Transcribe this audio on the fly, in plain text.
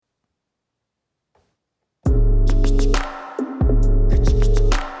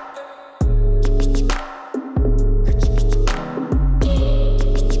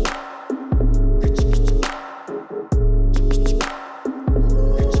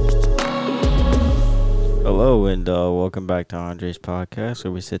Hello and welcome back to Andre's podcast,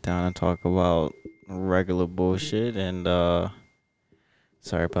 where we sit down and talk about regular bullshit. And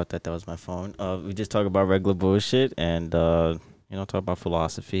sorry about that. That was my phone. We just talk about regular bullshit and talk about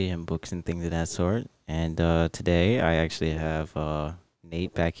philosophy and books and things of that sort. And today I actually have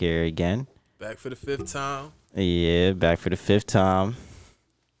Nate back here again. Back for the fifth time. Yeah, back for the fifth time.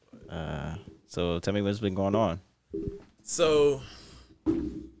 So tell me what's been going on. So,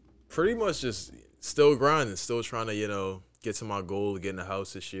 pretty much just still grinding, still trying to, get to my goal of getting a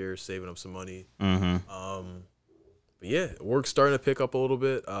house this year, saving up some money. But yeah, work's starting to pick up a little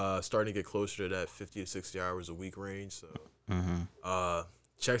bit. Starting to get closer to that 50 to 60 hours a week range. So,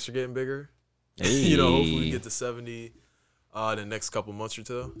 checks are getting bigger. Hey. Hopefully we get to 70 in the next couple months or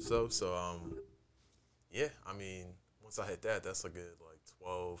two. Yeah, I mean, once I hit that, that's a good like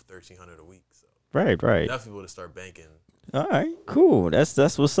 1,200-1,300 a week. So Right. definitely want to start banking. All right, cool. That's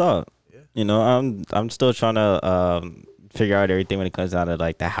what's up. Yeah. I'm still trying to figure out everything when it comes down to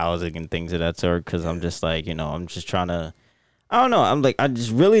like the housing and things of that sort. Because I'm just like, I'm just trying to. I don't know. I'm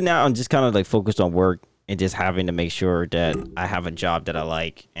just kind of like focused on work and just having to make sure that I have a job that I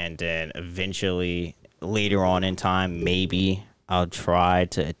like, and then eventually later on in time, maybe I'll try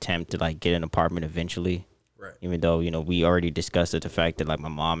to attempt to like get an apartment eventually. Right. Even though, we already discussed the fact that like my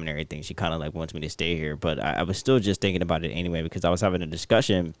mom and everything, she kind of like wants me to stay here. But I was still just thinking about it anyway, because I was having a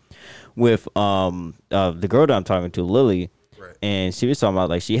discussion with the girl that I'm talking to, Lily. Right. And she was talking about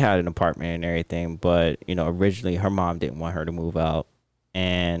like she had an apartment and everything, but originally her mom didn't want her to move out,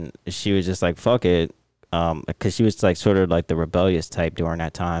 and she was just like, fuck it, because she was like sort of like the rebellious type during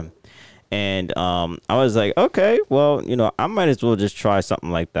that time. And I was like, okay, well, I might as well just try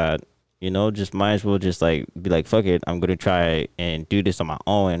something like that. Just might as well just like be like, fuck it, I'm gonna try and do this on my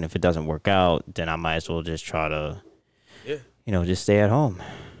own. And if it doesn't work out, then I might as well just try to, just stay at home.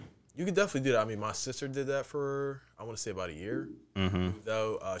 You can definitely do that. I mean, my sister did that for, I want to say about a year. Moved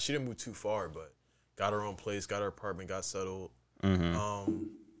out. She didn't move too far, but got her own place, got her apartment, got settled. And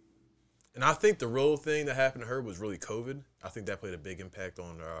I think the real thing that happened to her was really COVID. I think that played a big impact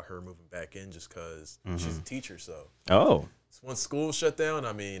on her moving back in, just because she's a teacher. So once school shut down,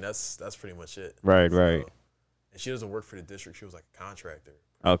 I mean, that's pretty much it. Right. And she doesn't work for the district. She was like a contractor.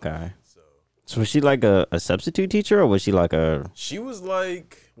 Okay. So was she like a substitute teacher, or was she like a? She was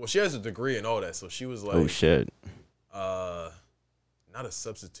like, well, she has a degree and all that, so she was like, Oh shit. Not a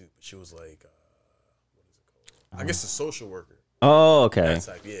substitute, but she was like, what is it called? I guess a social worker. Oh, okay. That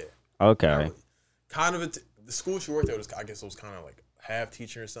type, yeah. Okay. Really. Kind of the school she worked at was, I guess it was kind of like half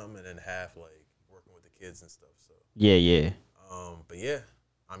teaching or something, and then half like working with the kids and stuff. So Yeah. But yeah,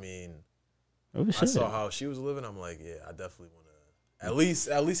 I mean, Oh shit. I saw how she was living. I'm like, yeah, I definitely want to at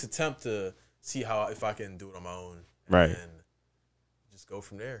least attempt to see if I can do it on my own, Right. And just go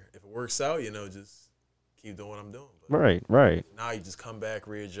from there. If it works out, just keep doing what I'm doing. But Right. now you just come back,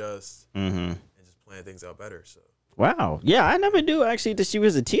 readjust, Mm-hmm. and just plan things out better. So Wow. Yeah, I never knew actually that she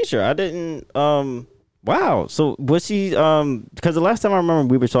was a teacher. I didn't. Wow. So was she? Because the last time I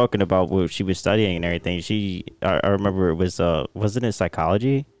remember we were talking about what she was studying and everything. I remember it was wasn't it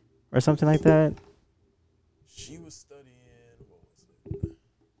psychology or something like that? she was studying, what was it?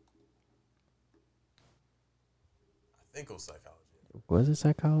 I think it was psychology. Was it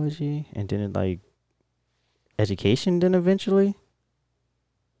psychology? And then it like education then eventually?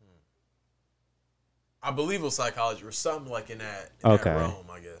 I believe it was psychology or something like in that Okay. realm,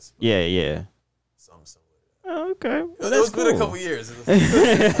 I guess. Yeah. Something similar. Oh, okay. Well, It's been a couple years.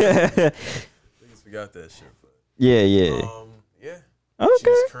 Niggas forgot that shit. But, Yeah. yeah. Okay.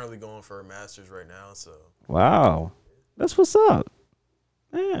 She's currently going for her master's right now, so. Wow. That's what's up.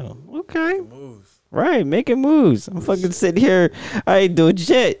 Yeah. Okay. Moves. Right, making moves. I'm fucking sitting here. I ain't doing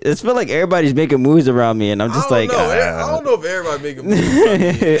shit. It's feel like everybody's making moves around me, and I'm just like, I don't know if everybody making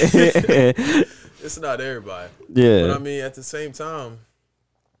moves. It's not everybody. Yeah. But I mean, at the same time,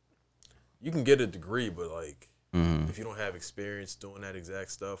 you can get a degree, but like, if you don't have experience doing that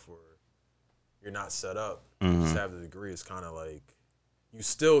exact stuff, or you're not set up, you just have the degree, it's kind of like you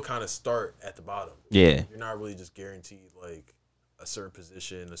still kind of start at the bottom. Yeah. You're not really just guaranteed like a certain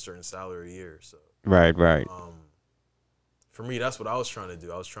position, a certain salary a year. So Right. for me, that's what I was trying to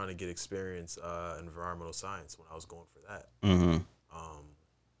do. I was trying to get experience in environmental science when I was going for that.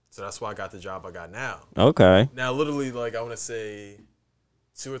 So that's why I got the job I got now. Okay. Now, literally, like I want to say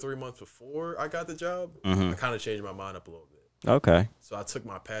 2 or 3 months before I got the job, I kind of changed my mind up a little bit. Okay. So I took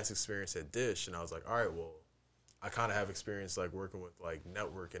my past experience at Dish, and I was like, all right, well, I kind of have experience like working with like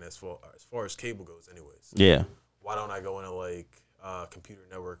networking as far as cable goes, anyways. Yeah. Why don't I go into like computer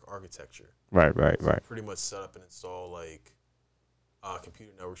network architecture? Right. So pretty much set up and install like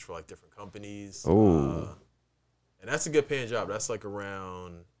computer networks for like different companies. Ooh. And that's a good paying job. That's like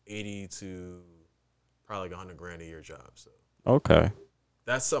around 80 to probably like 100 grand a year job. So Okay.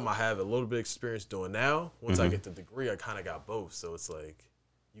 that's something I have a little bit of experience doing now. Once I get the degree, I kind of got both. So it's like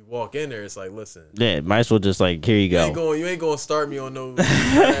you walk in there, it's like, listen, Yeah, might as well just like here you go. you ain't going to start me on no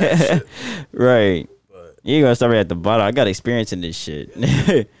shit. Right. But You ain't gonna start right at the bottom. I got experience in this shit.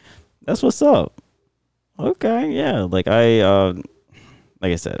 That's what's up. Okay, yeah. Like I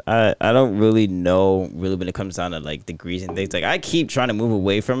said, I don't really know really when it comes down to like degrees and things. Like I keep trying to move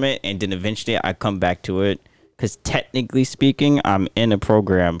away from it, and then eventually I come back to it. Because technically speaking, I'm in a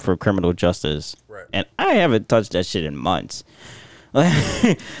program for criminal justice, right. and I haven't touched that shit in months.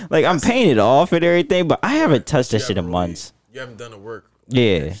 Like I'm paying it off and everything, but I haven't touched that shit in months. You haven't done the work.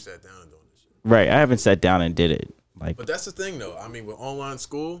 Yeah. You sat down and doing this shit. Right. I haven't sat down and did it. Like, but that's the thing, though. I mean, with online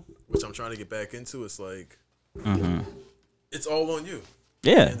school, which I'm trying to get back into, it's like it's all on you.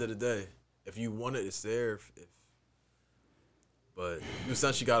 Yeah. At the end of the day, if you want it, it's there. But you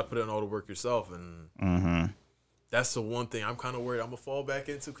essentially got to put in all the work yourself, and that's the one thing I'm kind of worried I'm gonna fall back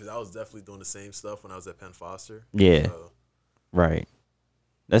into, because I was definitely doing the same stuff when I was at Penn Foster. Yeah. So, right.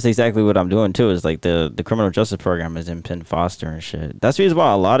 That's exactly what I'm doing too. Is like the criminal justice program is in Penn Foster and shit. That's the reason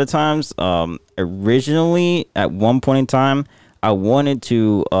why a lot of times, originally at one point in time, I wanted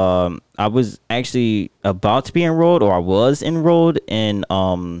to. I was actually about to be enrolled, or I was enrolled in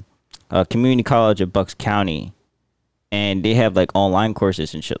a community college at Bucks County, and they have like online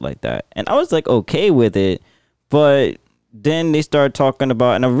courses and shit like that. And I was like okay with it, but then they started talking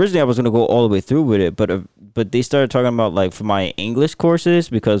about, and originally I was gonna go all the way through with it, but they started talking about like for my English courses,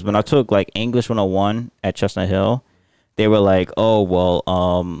 because when I took like English 101 at Chestnut Hill, they were like, oh well,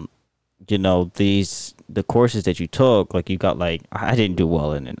 you know, the courses that you took, like you got like, I didn't do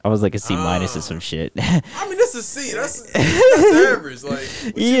well in it. I was like a C minus or some shit. I mean, that's a C. That's average. Like,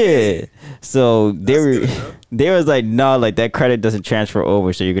 yeah. So they was like, no, like that credit doesn't transfer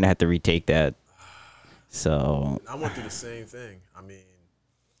over, so you're gonna have to retake that. So I went through the same thing. I mean,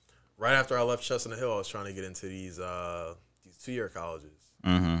 right after I left Chestnut Hill, I was trying to get into these 2-year colleges.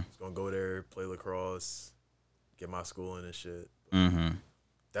 I was gonna go there, play lacrosse, get my schooling and shit.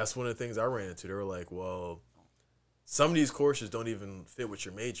 That's one of the things I ran into. They were like, well, some of these courses don't even fit with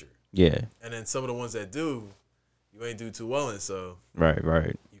your major. Yeah. And then some of the ones that do, you ain't do too well in. So Right.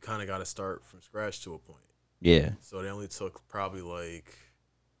 you kind of got to start from scratch to a point. Yeah. So they only took probably like,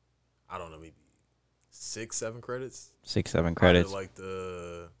 I don't know, maybe 6-7 credits. 6-7 credits. Like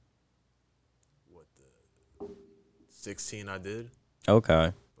the 16 I did.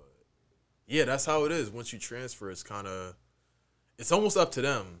 Okay. But yeah, that's how it is. Once you transfer, it's almost up to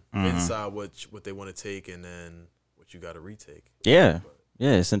them to decide what they want to take, and then what you got to retake. Yeah.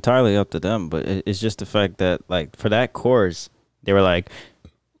 Yeah, it's entirely up to them, but it's just the fact that like for that course, they were like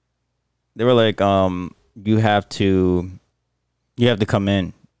you have to come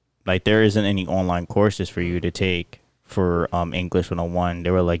in. Like there isn't any online courses for you to take for English 101.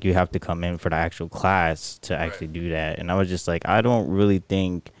 They were like, you have to come in for the actual class to actually do that. And I was just like, I don't really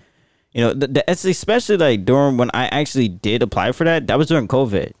think, you know, it's especially like during when I actually did apply for that was during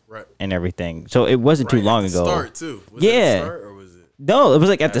COVID and everything. So it wasn't too long ago. Start too. Was yeah. It at the start, or was it? No, it was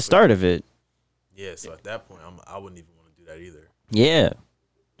like at the start of it. Yeah. So at that point, I wouldn't even want to do that either. Yeah.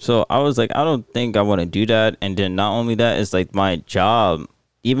 So I was like, I don't think I want to do that. And then not only that, it's like my job,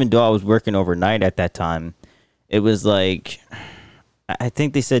 even though I was working overnight at that time, it was like, I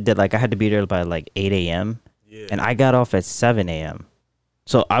think they said that like I had to be there by like 8 a.m. Yeah. And I got off at 7 a.m.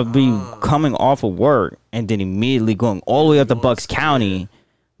 So I'd be coming off of work and then immediately going all the way up to Bucks County.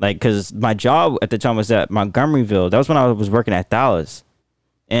 Like, because my job at the time was at Montgomeryville. That was when I was working at Dallas.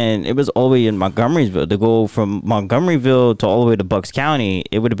 And it was all the way in Montgomeryville. To go from Montgomeryville to all the way to Bucks County,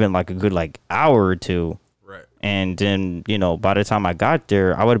 it would have been like a good like hour or two. Right. And then, you know, by the time I got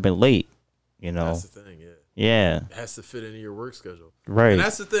there, I would have been late, you know. That's the thing, yeah. Yeah. It has to fit into your work schedule. Right. And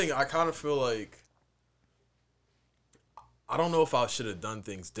that's the thing. I kind of feel like, I don't know if I should have done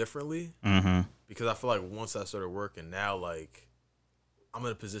things differently. Because I feel like once I started working now, like, I'm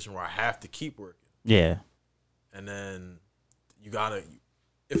in a position where I have to keep working. Yeah. And then you gotta,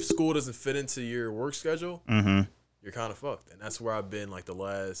 if school doesn't fit into your work schedule, you're kind of fucked. And that's where I've been like the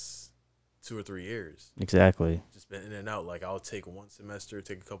last 2 or 3 years. Exactly. Just been in and out. Like I'll take one semester,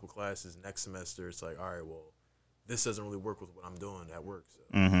 take a couple classes. Next semester, it's like, all right, well, this doesn't really work with what I'm doing at work.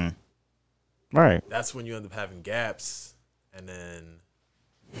 So right. That's when you end up having gaps. And then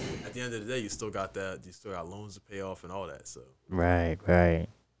at the end of the day, you still got loans to pay off and all that. So right.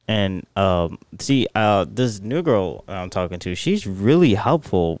 And see, this new girl I'm talking to, she's really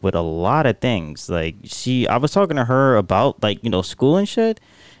helpful with a lot of things. Like I was talking to her about like, school and shit,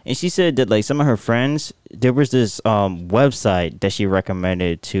 and she said that like some of her friends, there was this website that she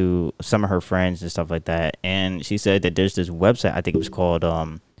recommended to some of her friends and stuff like that. And she said that there's this website, I think it was called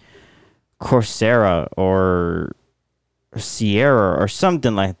Coursera or Sierra or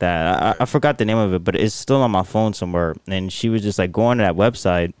something like that. I forgot the name of it, but it's still on my phone somewhere. And she was just like going to that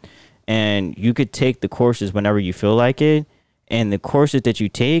website, and you could take the courses whenever you feel like it. And the courses that you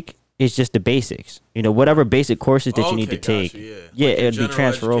take is just the basics. Whatever basic courses that you need to take. Yeah, like it'll be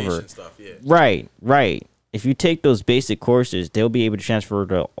transfer over. Stuff, yeah. Right. If you take those basic courses, they'll be able to transfer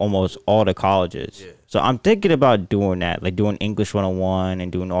to almost all the colleges. Yeah. So I'm thinking about doing that, like doing English 101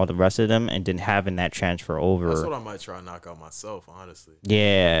 and doing all the rest of them, and then having that transfer over. That's what I might try to knock out myself, honestly.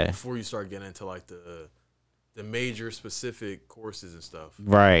 Yeah. Before you start getting into like the major specific courses and stuff.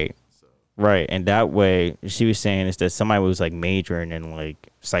 Right. Right. And that way, she was saying is that somebody was like majoring in like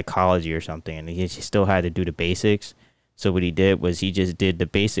psychology or something, and he still had to do the basics. So what he did was he just did the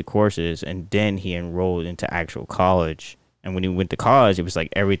basic courses, and then he enrolled into actual college. And when he went to college, it was like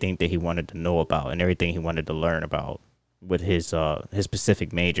everything that he wanted to know about and everything he wanted to learn about with his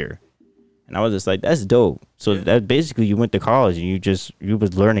specific major. And I was just like, that's dope. So that basically you went to college and you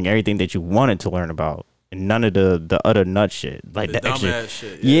was learning everything that you wanted to learn about, and none of the other nut shit, like the dumbass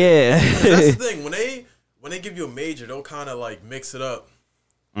shit. Yeah. That's the thing. When they give you a major, they'll kind of like mix it up.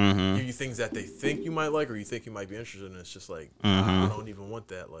 Mm-hmm. Give you things that they think you might like or you think you might be interested in. It's just like, I don't even want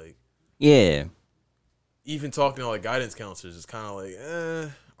that. Like, yeah. Even talking to like guidance counselors, it's kind of like,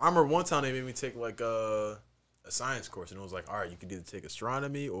 I remember one time they made me take like a science course, and it was like, all right, you can either take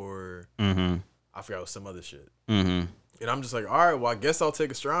astronomy or I forgot, it was some other shit. And I'm just like, all right, well, I guess I'll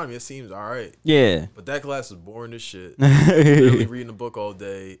take astronomy. It seems all right. Yeah. But that class was boring as shit. Literally reading a book all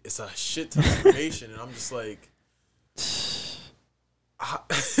day. It's a shit ton of information, and I'm just like, shit.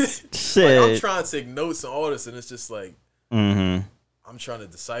 Like, I'm trying to take notes and all this, and it's just like, I'm trying to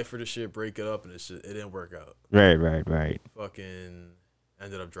decipher the shit, break it up, and it didn't work out. Right. Fucking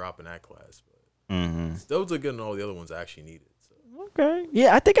ended up dropping that class, but still did good in all the other ones I actually needed. So. Okay.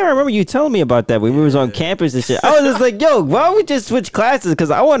 Yeah, I think I remember you telling me about that when we was on campus and shit. I was just like, yo, why don't we just switch classes?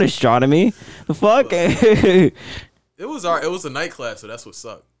 Because I want astronomy. The fuck? It was it was a night class, so that's what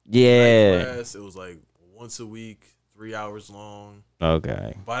sucked. Yeah. Night class, it was like once a week, 3 hours long.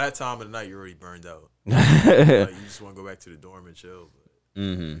 Okay. By that time of the night, you're already burned out. Like, you just want to go back to the dorm and chill. But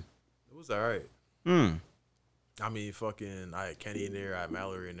it was all right. I mean, fucking, I had Kenny in there, I had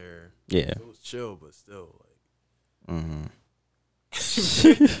Mallory in there. Yeah. So it was chill, but still, like. Mm-hmm.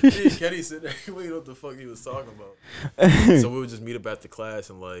 Kenny sitting there, wait, what the fuck he was talking about. So we would just meet up at the class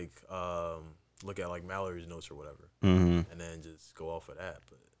and like look at like Mallory's notes or whatever, and then just go off of that.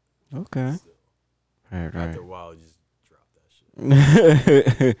 But okay, still, right. After a while, you just drop that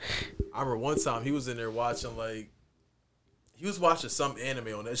shit. I remember one time he was in there watching he was watching some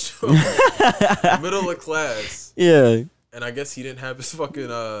anime on that show, middle of class. Yeah. And I guess he didn't have his fucking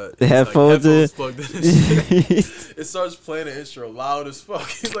headphones plugged in and shit. It starts playing the intro loud as fuck.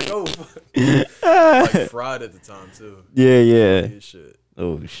 He's like, oh, fuck. Like fried at the time too. Yeah. Shit.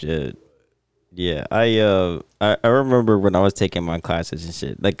 Oh shit. Yeah, I remember when I was taking my classes and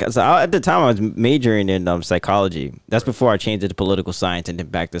shit. Like, cause at the time I was majoring in psychology. That's before I changed it to political science and then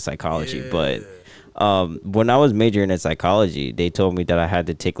back to psychology. Yeah. But when I was majoring in psychology, they told me that I had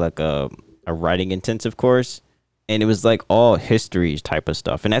to take like a writing intensive course. And it was like all history type of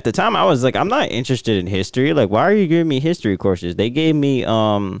stuff. And at the time I was like, I'm not interested in history. Like, why are you giving me history courses? They gave me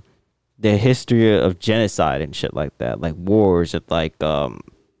the history of genocide and shit like that. Like wars at like World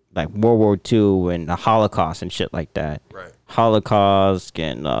War II and the Holocaust and shit like that. Right. Holocaust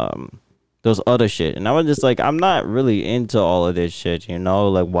and those other shit. And I was just like, I'm not really into all of this shit, you know?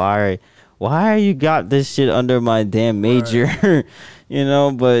 Like, why you got this shit under my damn major? Right. You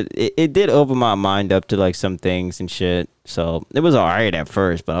know, but it did open my mind up to like some things and shit. So it was all right at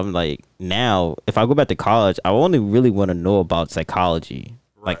first, but I'm like, now if I go back to college, I only really want to know about psychology,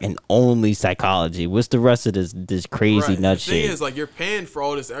 like, and only psychology. What's the rest of this crazy nut shit? The thing is, like, you're paying for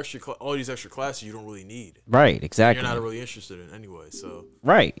all these extra classes you don't really need. Right, exactly. You're not really interested in anyway. So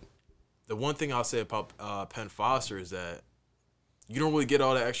right. The one thing I'll say about Penn Foster is that you don't really get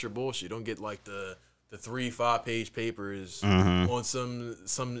all that extra bullshit. You don't get like the 3-5 page papers on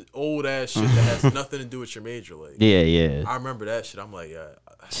some old ass shit that has nothing to do with your major. Like, yeah. I remember that shit. I'm like,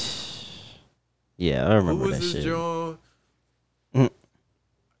 yeah, I remember that shit. Who was this John?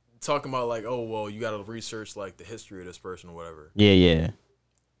 Talking about like, oh well, you got to research like the history of this person or whatever. Yeah.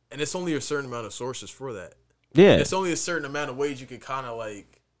 And it's only a certain amount of sources for that. Yeah. And it's only a certain amount of ways you can kind of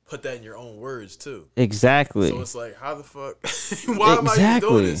like put that in your own words too. Exactly. So it's like, how the fuck? Why am I even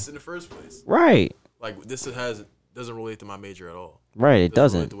doing this in the first place? Right. Like this doesn't relate to my major at all. Right. It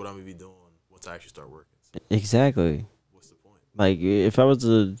doesn't relate to what I'm gonna be doing once I actually start working. So exactly. what's the point? Like if I was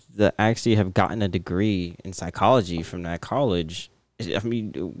to actually have gotten a degree in psychology from that college, I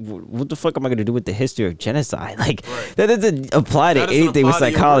mean, what the fuck am I gonna do with the history of genocide? Like that doesn't apply to anything with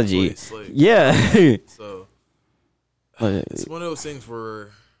psychology. Like, yeah. So it's one of those things where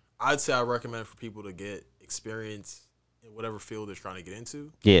I'd say I recommend for people to get experience in whatever field they're trying to get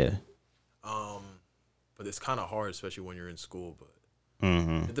into. Yeah. But it's kind of hard, especially when you're in school. But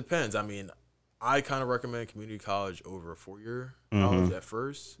it depends. I mean, I kind of recommend community college over a 4-year college at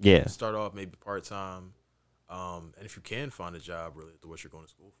first. Yeah. Start off maybe part-time. And if you can find a job related to what you're going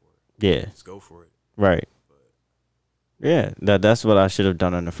to school for, yeah, just go for it. Right. Yeah, that's what I should have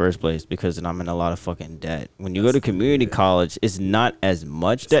done in the first place because then I'm in a lot of fucking debt. When you go to community college, it's not as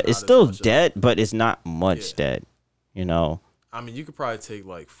much debt. It's still debt, but it's not much debt. You know. I mean, you could probably take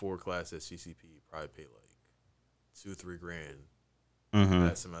like 4 classes at CCP. Probably pay like $2-3 grand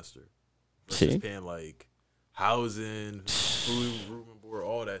that semester. Versus paying like housing, food, room and board,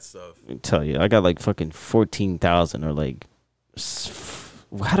 all that stuff. Let me tell you, I got like fucking 14,000 or like,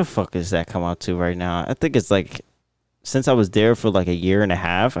 how the fuck does that come out to right now? I think it's like, since I was there for like a year and a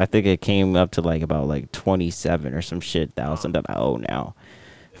half, I think it came up to like about like 27 or some shit thousand that I owe now.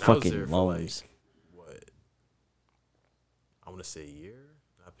 Fucking loans. Like, what? I want to say a year.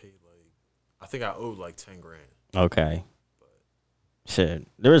 I think I owed like 10 grand. Okay. Shit,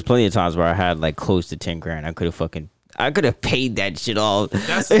 there was plenty of times where I had like close to 10 grand. I could have paid that shit all.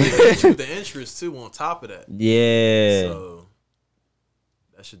 That's the interest too on top of that. Yeah. So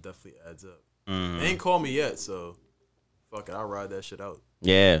that shit definitely adds up. They ain't called me yet, so fuck it, I'll ride that shit out.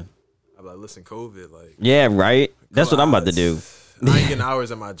 Yeah. I'm like, listen, COVID, like. Yeah, right. That's what I'm about to do. I ain't getting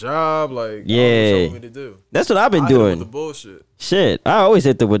hours at my job, like. Yeah. I don't know what you want me to do. That's what I've been doing. Hit with the bullshit. Shit, I always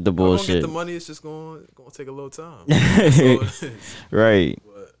hit with the bullshit. I'm gonna get the money. It's just gonna take a little time. That's all it is. Right.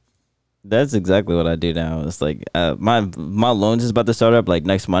 But that's exactly what I do now. It's like my loans is about to start up like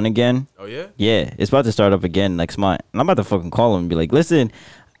next month again. Oh yeah. Yeah, it's about to start up again next month, and I'm about to fucking call him and be like, listen.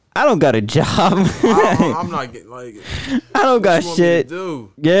 I don't got a job. I'm not getting like. I don't got shit.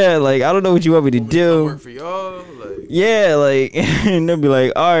 Yeah, like I don't know what you want me to do. Work for y'all, like. Yeah, like and they'll be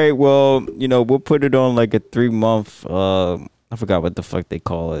like, all right, well, you know, we'll put it on like a 3-month. I forgot what the fuck they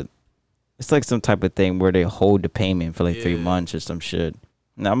call it. It's like some type of thing where they hold the payment for like 3 months or some shit.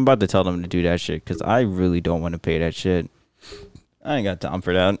 Now I'm about to tell them to do that shit because I really don't want to pay that shit. I ain't got time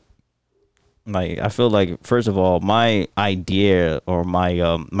for that. Like I feel like first of all, my idea or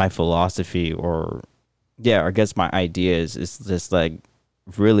my philosophy or I guess my idea is just like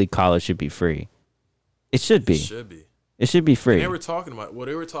really college should be free. It should be. It should be free. And they were talking about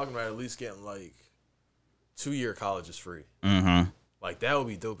at least getting like 2-year college is free. Like that would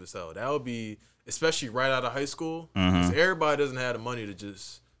be dope as hell. That would be especially right out of high school because everybody doesn't have the money to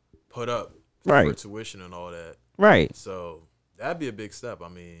just put up for tuition and all that. Right. So that'd be a big step. I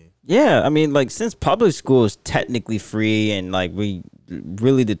mean, yeah. I mean, like since public school is technically free and like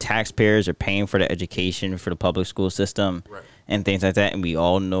the taxpayers are paying for the education for the public school system and things like that, and we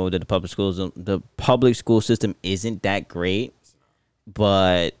all know that the public school system isn't that great,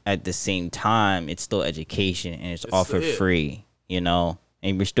 but at the same time, it's still education and it's offered free. You know,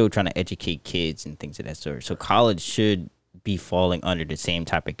 and we're still trying to educate kids and things of that sort. So college should be falling under the same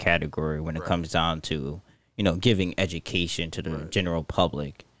type of category when it comes down to, you know, giving education to the general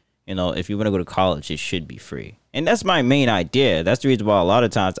public. You know, if you want to go to college, it should be free. And that's my main idea. That's the reason why a lot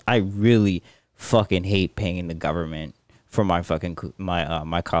of times I really fucking hate paying the government for my fucking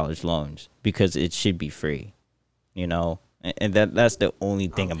my college loans because it should be free. You know, and that's the only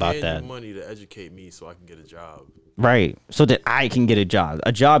thing about that. Money to educate me so I can get a job. Right, so that I can get a job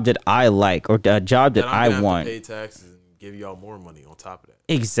that I like, or a job that I want. Pay taxes and give y'all more money on top of that.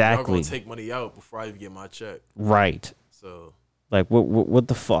 Exactly. Y'all gonna take money out before I even get my check. Right. So, like, what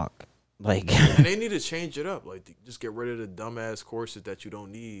the fuck? Like, and they need to change it up. Like, just get rid of the dumbass courses that you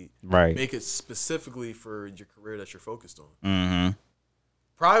don't need. Right. Make it specifically for your career that you're focused on.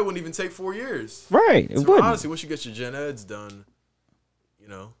 Probably wouldn't even take 4 years. Right. It would. Honestly, once you get your gen eds done, you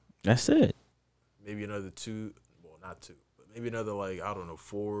know. That's it. Maybe another 2. Not 2, but maybe another like I don't know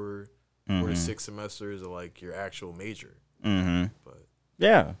 4 to 6 semesters of like your actual major. But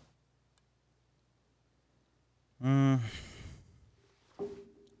yeah.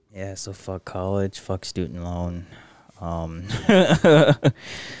 Yeah. So fuck college. Fuck student loan. Shit.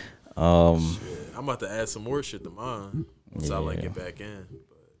 I'm about to add some more shit to mine once I like get back in.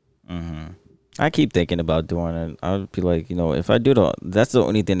 But I keep thinking about doing it. I would be like, if I do that's the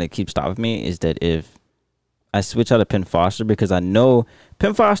only thing that keeps stopping me is that if I switch out of Penn Foster, because I know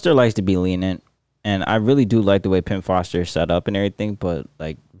Penn Foster likes to be lenient, and I really do like the way Penn Foster is set up and everything, but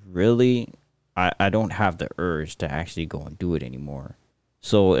like really, I don't have the urge to actually go and do it anymore.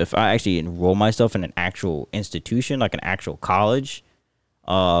 So if I actually enroll myself in an actual institution, like an actual college,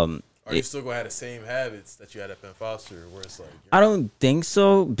 are you still gonna have the same habits that you had at Penn Foster, where it's like? I don't think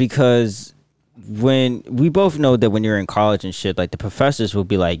so, because when we both know that when you're in college and shit, like the professors will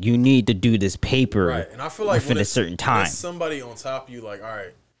be like, you need to do this paper, right? And I feel like within a certain time. Somebody on top of you, like, all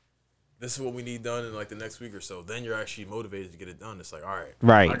right, this is what we need done in like the next week or so. Then you're actually motivated to get it done. It's like, all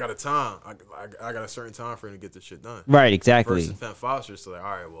right, I got a time. I got a certain time frame to get this shit done. Right, exactly. Versus Penn Foster, so like, all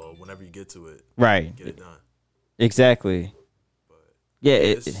right, well, whenever you get to it, right, get it done. Exactly. But yeah,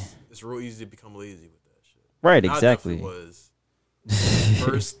 it's real easy to become lazy with that shit. Right, and exactly. I was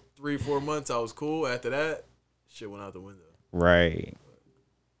first 3-4 months I was cool. After that, shit went out the window. Right.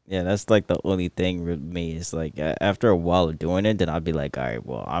 Yeah, that's like the only thing with me is like after a while of doing it, then I'll be like, all right,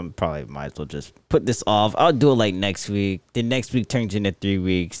 well, I'm probably might as well just put this off. I'll do it like next week. Then next week turns into 3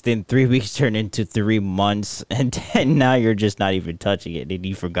 weeks. Then 3 weeks turn into 3 months, and then now you're just not even touching it, and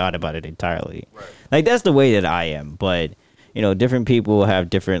you forgot about it entirely. Right. Like that's the way that I am, but. Different people have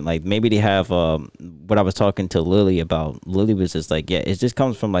different, like, maybe they have, what I was talking to Lily about. Lily was just like, yeah, it just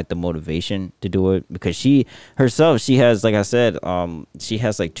comes from, like, the motivation to do it. Because she has, like I said, she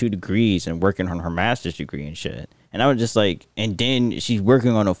has, like, 2 degrees and working on her master's degree and shit. And I was just like, and then she's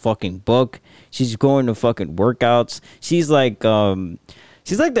working on a fucking book. She's going to fucking workouts. She's like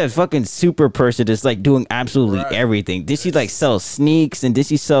that fucking super person that's like doing absolutely everything. Did she like sell sneaks, and did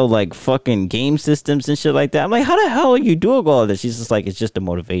she sell like fucking game systems and shit like that? I'm like, how the hell are you doing all of this? She's just like, it's just a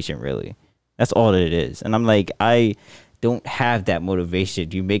motivation, really. That's all that it is. And I'm like, I don't have that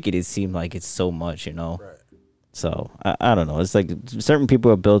motivation. You make it seem like it's so much, Right. So I don't know. It's like certain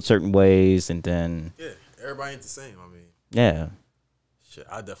people are built certain ways, and then everybody ain't the same. I mean, shit,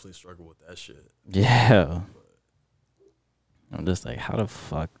 I definitely struggle with that shit. Yeah. I'm just like, how the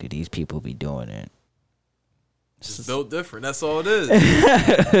fuck do these people be doing it? Just built different. That's all it is.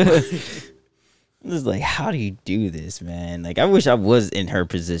 I'm just like, how do you do this, man? Like, I wish I was in her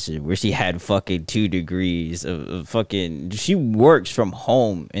position where she had fucking 2 degrees of fucking. She works from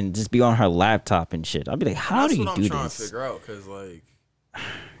home and just be on her laptop and shit. I'd be like, how do you do this? That's what I'm trying to figure out, because like,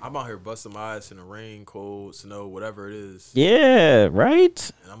 I'm out here busting my ass in the rain, cold, snow, whatever it is. Yeah,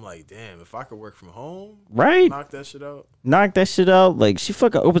 right? And I'm like, damn, if I could work from home, right? Knock that shit out. Like, she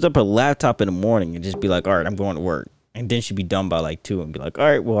fucking opens up her laptop in the morning and just be like, all right, I'm going to work. And then she'd be done by like 2 and be like, all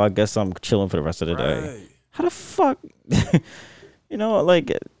right, well, I guess I'm chilling for the rest of the day. How the fuck?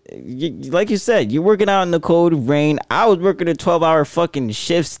 Like you said, you're working out in the cold rain. I was working a 12-hour fucking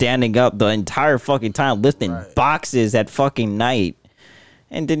shift, standing up the entire fucking time, lifting boxes at fucking night.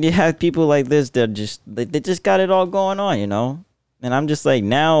 And then you have people like this that they just got it all going on, And I'm just like,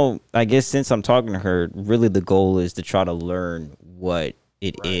 now, I guess since I'm talking to her, really the goal is to try to learn what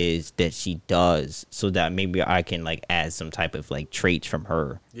it is that she does, so that maybe I can like add some type of like traits from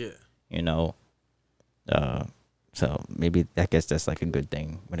her. Yeah. So maybe I guess that's like a good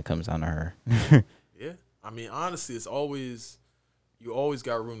thing when it comes down to her. Yeah. I mean, honestly, you always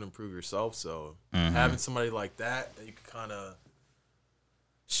got room to improve yourself. So having somebody like that you can kind of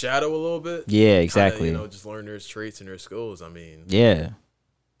shadow a little bit. Yeah, exactly. Kinda, just learn their traits and their skills. I mean,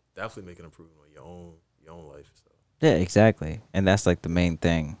 definitely make an improvement on your own life. So. Yeah, exactly. And that's like the main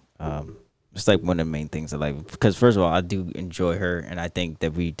thing. It's like one of the main things I like, because first of all, I do enjoy her, and I think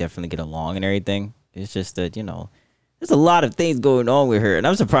that we definitely get along and everything. It's just that, there's a lot of things going on with her, and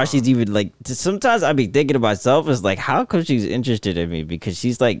I'm surprised she's even like. Sometimes I be thinking to myself, it's like, how come she's interested in me? Because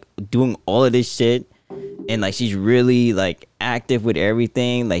she's like doing all of this shit, and like she's really like active with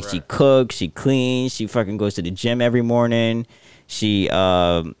everything. Like she cooks, she cleans, she fucking goes to the gym every morning. She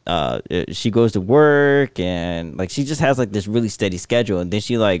goes to work, and like she just has like this really steady schedule. And then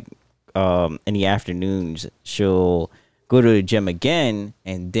she like in the afternoons she'll go to the gym again,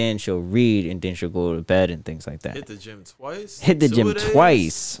 and then she'll read, and then she'll go to bed and things like that. Hit the gym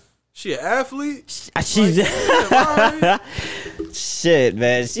twice. She an athlete. She's shit,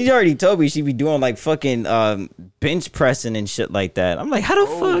 man. She already told me she be doing like fucking bench pressing and shit like that. I'm like, how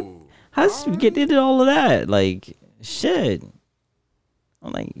the fuck? How's she get into all of that? Like, shit.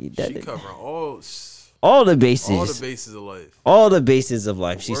 I'm like, she covering all the bases. All the bases of life. All the bases of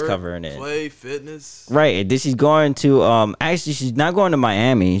life. She's Work, covering it. Play, fitness. Right. And then she's going to actually she's not going to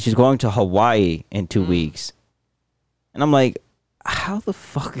Miami. She's going to Hawaii in 2 weeks. And I'm like, how the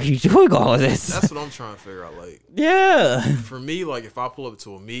fuck are you doing all of this? That's what I'm trying to figure out. Like, yeah. for me, like if I pull up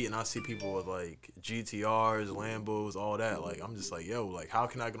to a meet and I see people with like GTRs, Lambos, all that, like I'm just like, yo, like how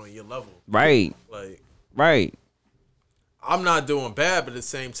can I get on your level? Right. Like, Right. I'm not doing bad, but at the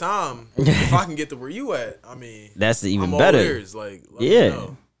same time, if I can get to where you at, I mean, That's even I'm better. all ears. Like, let me Yeah.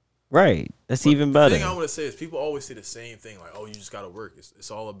 know. Right. That's But even better. The thing I want to say is people always say the same thing, like, oh, you just got to work. It's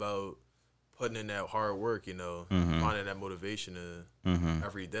all about putting in that hard work, you know, finding that motivation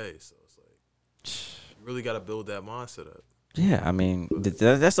every day. So it's like, you really got to build that mindset up. Yeah, I mean,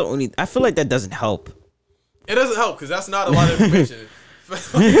 that's the only. I feel like that doesn't help. It doesn't help because that's not a lot of information.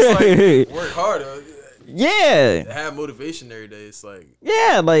 It's like, work harder. Yeah. Have motivation every day. It's like,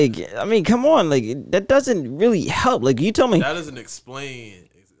 Yeah, like, I mean, come on. Like, that doesn't really help. Like, you tell me. that doesn't explain,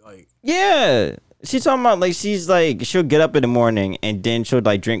 like. Yeah. She's talking about, like, she's like, she'll get up in the morning and then she'll,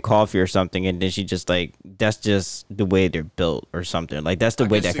 like, drink coffee or something. And then she just, like, that's just the way they're built or something. Like, that's the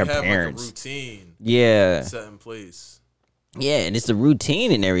way that her parents. Like a routine. Yeah. Set in place. Yeah, and it's the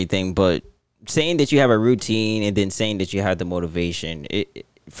routine and everything. But saying that you have a routine and then saying that you have the motivation,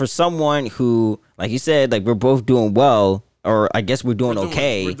 for someone who, like you said, like we're both doing well, or I guess we're doing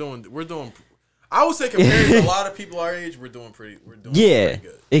okay. We're doing. I would say compared to a lot of people our age, we're doing pretty yeah, pretty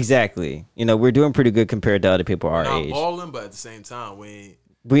good. Exactly. You know, we're doing pretty good compared to other people our not age. Balling, but at the same time, we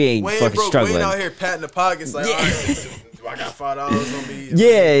ain't fucking struggling. We ain't out here patting the pockets like, all right, do I got $5 on me?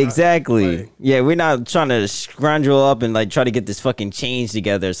 Yeah, exactly. Like, yeah, we're not trying to scrounge up and like try to get this fucking change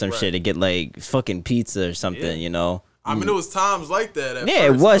together or some right. shit to get like fucking pizza or something. You know. I mean, it was times like that. Yeah,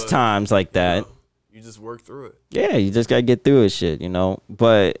 first, it was times like that. You know, you just work through it. Yeah, you just gotta get through it, shit, you know.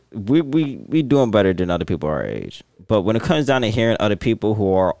 But we doing better than other people our age. But when it comes down to hearing other people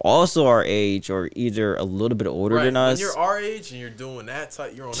who are also our age or either a little bit older than us, when you're our age and you're doing that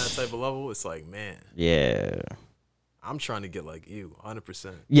type, you're on that type of level. It's like, man, yeah, I'm trying to get like you,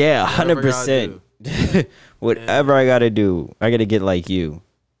 100%. Yeah, 100%. Whatever I gotta do, I gotta get like you,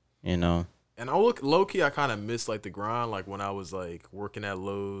 you know. And I look low key, I kind of miss like the grind, like when I was like working at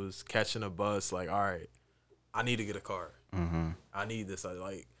Lowe's, catching a bus. Like, all right, I need to get a car. I need this. I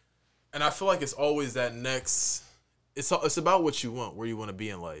like, and I feel like it's always that next. It's about what you want, where you want to be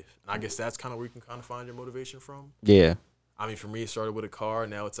in life, and I guess that's kind of where you can kind of find your motivation from. Yeah. I mean, for me, it started with a car.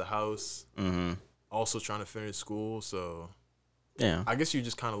 Now it's a house. Also trying to finish school, so yeah. I guess you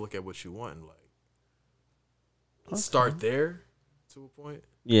just kind of look at what you want and like start there to a point.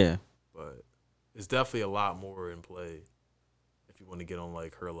 Yeah. But it's definitely a lot more in play if you want to get on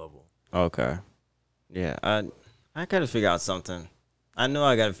like her level. Okay. Yeah, I gotta figure out something. I know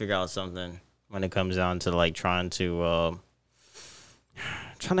I gotta figure out something when it comes down to like trying to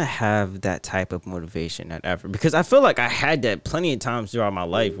have that type of motivation, that effort, because I feel like I had that plenty of times throughout my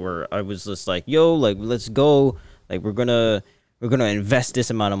life where I was just like, yo, like let's go, like we're gonna invest this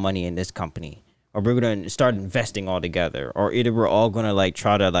amount of money in this company, or we're gonna start investing all together, or either we're all gonna like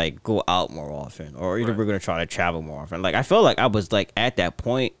try to like go out more often, or either we're gonna try to travel more often. Like I feel like I was like at that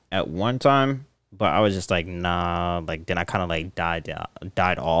point at one time, but I was just like, nah. Like then I kind of like died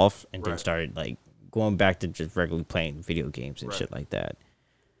off, and then started like going back to just regularly playing video games and shit like that.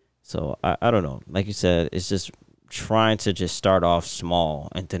 So I don't know. Like you said, it's just trying to just start off small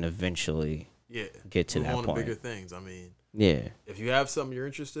and then eventually get to that point. On to bigger things. I mean, yeah. If you have something you're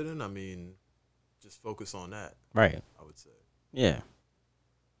interested in, I mean, just focus on that. Right. I would say. Yeah.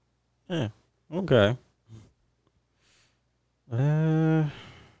 Yeah. Okay.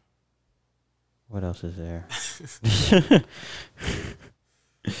 What else is there?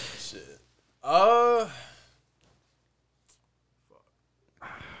 Shit.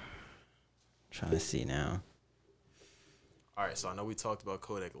 Trying to see now. All right, so I know we talked about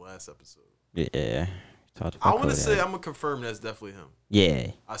Kodak last episode. Yeah. I want to say I'm gonna confirm that's definitely him. Yeah.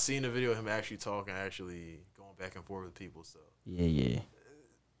 I seen a video of him actually talking, actually going back and forth with people. So yeah.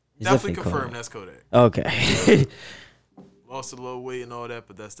 Definitely confirm that's Kodak. Okay. Lost a little weight and all that,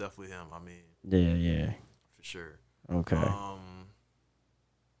 but that's definitely him. I mean. Yeah. For sure. Okay.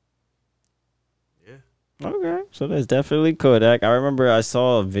 Yeah. Okay, so that's definitely Kodak. I remember I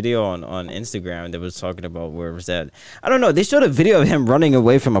saw a video on Instagram that was talking about where was that? I don't know. They showed a video of him running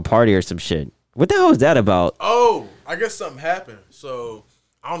away from a party or some shit. What the hell was that about? Oh, I guess something happened. So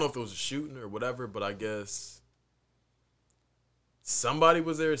I don't know if it was a shooting or whatever, but I guess somebody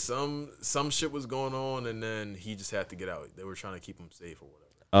was there. Some shit was going on, and then he just had to get out. They were trying to keep him safe or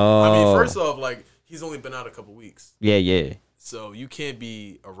whatever. Oh. I mean, first off, like he's only been out a couple weeks. Yeah. So you can't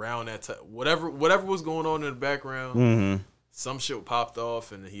be around that time. Whatever was going on in the background, some shit popped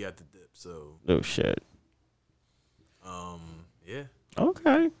off and he had to dip. So oh shit. Yeah.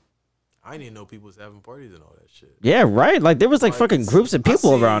 Okay. I didn't even know people was having parties and all that shit. Yeah, right. Like there was like fucking groups of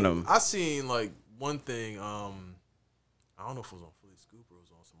people around them. I seen like one thing. I don't know if it was on Philly Scoop or it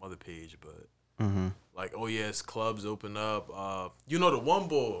was on some other page, but like, oh yes, clubs open up. You know the one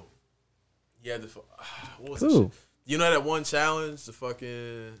boy. Yeah, what was that shit? You know that one challenge, the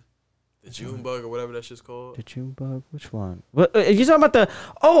fucking the June bug or whatever that shit's called. The June bug, which one? What you talking about?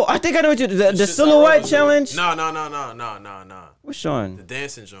 I think I know what you. The silhouette challenge. No. Which one? The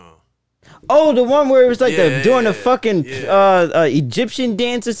dancing John. Oh, the one where it was like doing the fucking Egyptian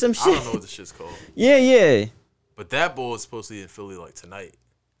dance or some shit. I don't know what the shit's called. Yeah. But that boy is supposed to be in Philly like tonight.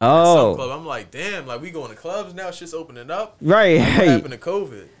 Oh. Some club. I'm like, damn, like we going to clubs now, shit's opening up. Right. Like, what happened to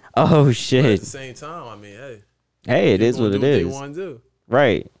COVID? Oh shit. But at the same time, I mean, hey, it is what it is. What they want to do.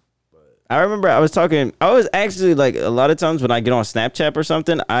 Right. I remember I was actually like a lot of times when I get on Snapchat or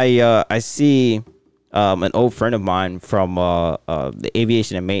something, I see an old friend of mine from the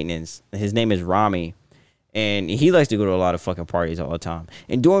aviation and maintenance. His name is Rami. And he likes to go to a lot of fucking parties all the time.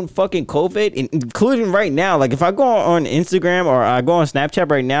 And during fucking COVID, including right now, like if I go on Instagram or I go on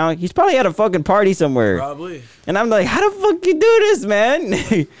Snapchat right now, he's probably at a fucking party somewhere. Probably. And I'm like, how the fuck you do this, man?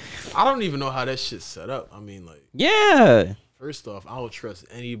 I don't even know how that shit's set up. I mean, like, yeah. First off, I don't trust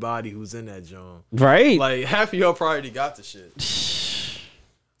anybody who's in that joint. Right. Like half of y'all probably already got the shit.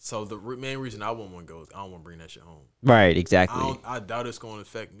 So the main reason I won't want to go is I don't want to bring that shit home. Right, exactly. I doubt it's going to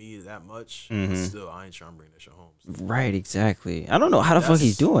affect me that much. Still, I ain't trying to bring that shit home. So. Right, exactly. I don't know how the fuck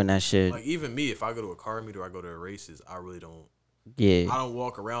he's doing that shit. Like even me, if I go to a car meet or I go to races, I really don't. Yeah. I don't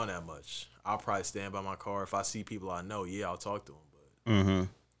walk around that much. I'll probably stand by my car. If I see people I know, I'll talk to them. But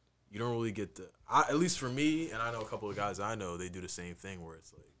you don't really get at least for me, and I know a couple of guys I know, they do the same thing where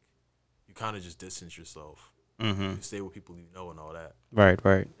it's like you kind of just distance yourself. You stay with people you know and all that. Right.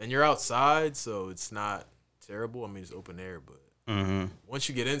 And you're outside, so it's not terrible. I mean, it's open air, but once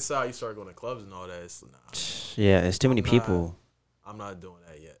you get inside, you start going to clubs and all that. It's yeah, it's too many people. I'm not doing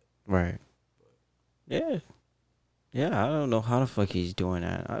that yet. Right. But. Yeah, I don't know how the fuck he's doing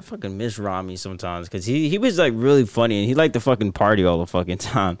that. I fucking miss Rami sometimes because he was like really funny and he liked to fucking party all the fucking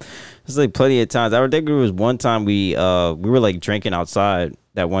time. It's like plenty of times. I think there was one time we were like drinking outside.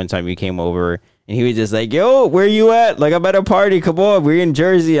 That one time we came over. And he was just like, yo, where you at? Like, I'm at a party. Come on. We're in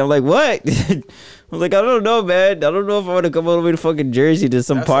Jersey. I'm like, what? I'm like, I don't know, man. I don't know if I want to come all the way to fucking Jersey to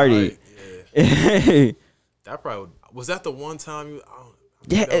some party. Right. That probably was that the one time you.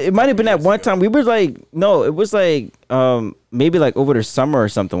 It might have been that one time. We were like, no, it was like maybe like over the summer or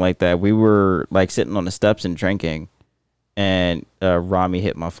something like that. We were like sitting on the steps and drinking. And Rami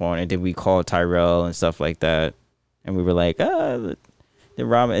hit my phone. And then we called Tyrell and stuff like that. And we were like, Then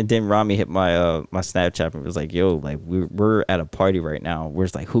Rami hit my my Snapchat and was like, yo, like we're at a party right now.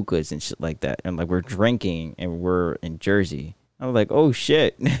 Where's like hookahs and shit like that. And like we're drinking and we're in Jersey. I was like, oh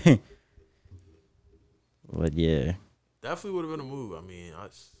shit. But yeah. Definitely would have been a move. I mean,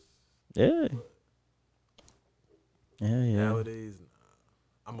 yeah. Nowadays,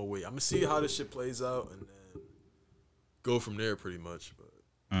 I'm gonna wait. I'm gonna see how this shit plays out and then go from there pretty much. But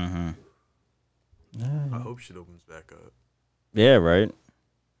I hope shit opens back up. Yeah, right.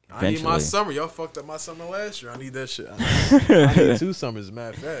 I need my summer. Y'all fucked up my summer last year. I need that shit. I need 2 summers, as a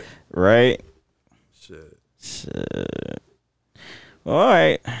matter of fact. Right. Shit. Well, all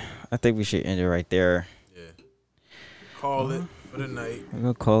right. I think we should end it right there. Yeah. Call it for the night. We're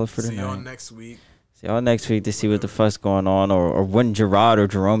going to call it for the night. See y'all next week. See y'all next week to see what the fuck's going on or when Gerard or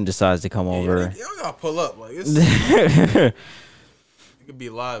Jerome decides to come over. Y'all got to pull up. Like, it could be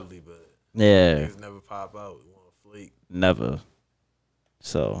lively, but niggas never pop out. We want to flake. Never.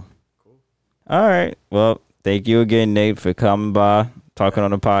 So, cool. All right. Well, thank you again, Nate, for coming by, talking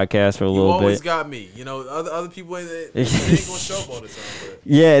on the podcast for a little bit. You always got me. You know, other people, they ain't going to show up all the time. But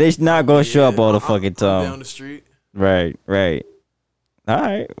yeah, they're not going to show up all the fucking time. I'm down the street. Right. All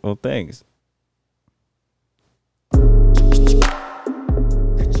right. Well, thanks.